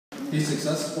He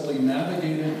successfully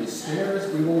navigated the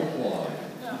stairs. We will applaud.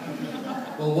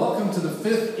 Well, welcome to the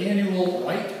 5th annual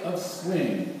Rite of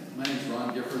Swing. My name is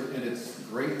Ron Gifford, and it's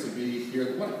great to be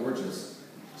here. What a gorgeous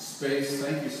space.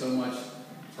 Thank you so much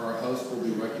to our hosts. We'll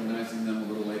be recognizing them a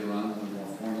little later on, a little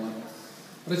more formally.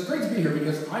 But it's great to be here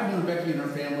because I've known Becky and her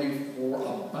family for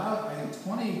about, I think,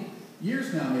 20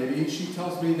 years now, maybe. She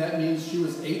tells me that means she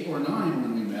was 8 or 9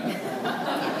 when we met.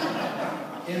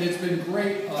 And it's been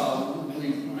great. We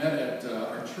met at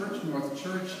our church, North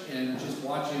Church, and just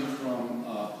watching from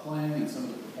playing and some of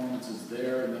the performances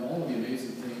there, and then all of the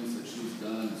amazing things that she's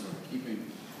done, and sort of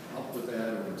keeping up with that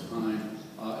over time.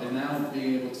 And now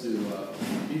being able to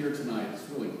be here tonight is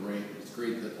really great. It's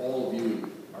great that all of you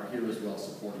are here as well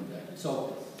supporting Becky.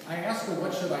 So I asked her,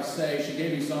 what should I say? She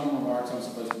gave me some remarks. I'm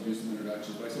supposed to do some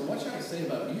introductions, but I said, what should I say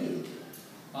about you?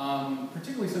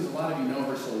 Particularly since a lot of you know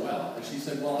her so well. And she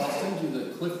said, well, I'll send you the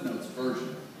Cliff Notes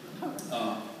version.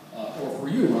 Or for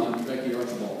you, Ron, Becky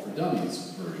Archibald for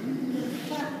Dummies version.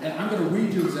 And I'm going to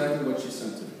read you exactly what she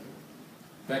sent to me.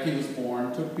 Becky was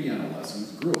born, took piano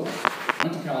lessons, grew up,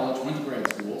 went to college, went to grad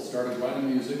school, started writing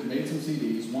music, made some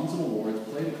CDs, won some awards,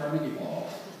 played at Carnegie Hall,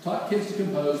 taught kids to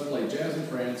compose, played jazz in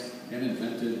France, and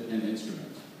invented an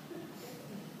instrument.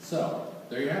 So,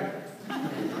 there you have it.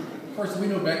 Of course, we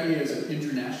know Becky is an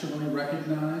internationally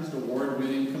recognized,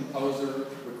 award-winning composer,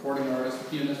 recording artist,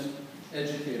 pianist,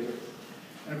 educator.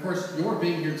 And of course, your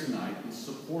being here tonight and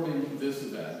supporting this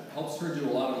event helps her do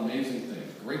a lot of amazing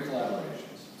things, great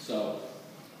collaborations. So,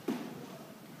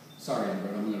 sorry,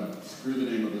 Ingrid, I'm going to screw the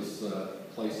name of this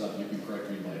place up. You can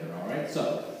correct me later, all right?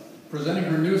 So, presenting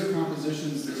her newest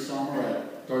compositions this summer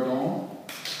at Dordogne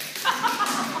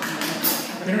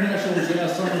International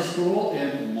Jazz Summer School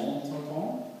in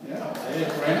Montauban,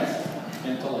 France,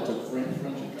 until I took French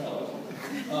in college.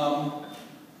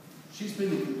 She's been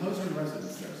the composer in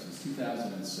residence there since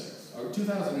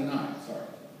 2009, sorry.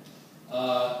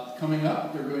 Coming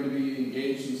up, they're going to be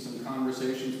engaged in some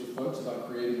conversations with folks about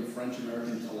creating a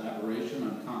French-American collaboration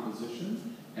on compositions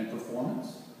and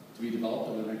performance to be developed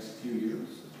over the next few years.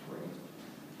 It's great.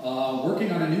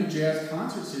 Working on a new jazz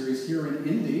concert series here in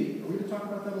Indy. Are we going to talk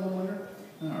about that a little later?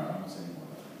 All right, I won't say any more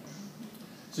about that.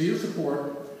 So your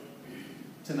support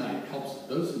tonight helps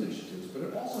those initiatives, but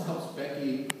it also helps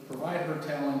Becky provide her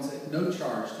talents at no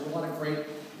charge to a lot of great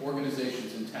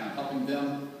organizations in town, helping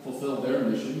them fulfill their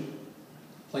mission.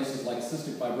 Places like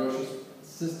Cystic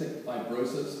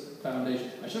Fibrosis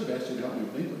Foundation. I should have asked you to help me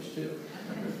with English, too.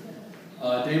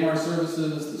 Damar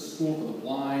Services, the School for the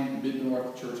Blind,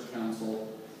 Mid-North Church Council,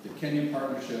 the Kenyon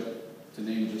Partnership, to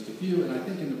name just a few, and I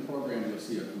think in the program you'll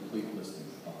see a complete listing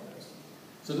of those.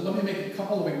 So let me make a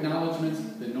couple of acknowledgments,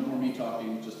 then no more me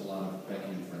talking, just a lot of Becky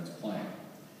and friends playing.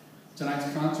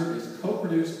 Tonight's concert is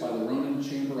co-produced by the Ronan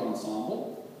Chamber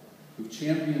Ensemble, who've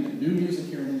championed new music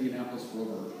here in Indianapolis for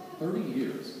over 30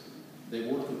 years. They've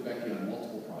worked with Becky on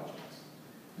multiple projects.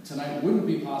 And tonight wouldn't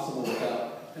be possible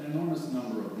without an enormous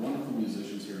number of wonderful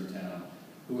musicians here in town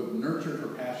who have nurtured her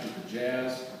passion for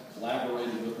jazz,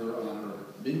 collaborated with her on her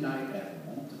Midnight at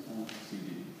Montauban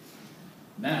CD.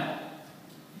 Now,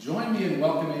 join me in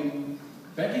welcoming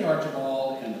Becky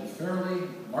Archibald and the Fairleigh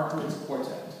Markowitz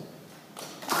Quartet.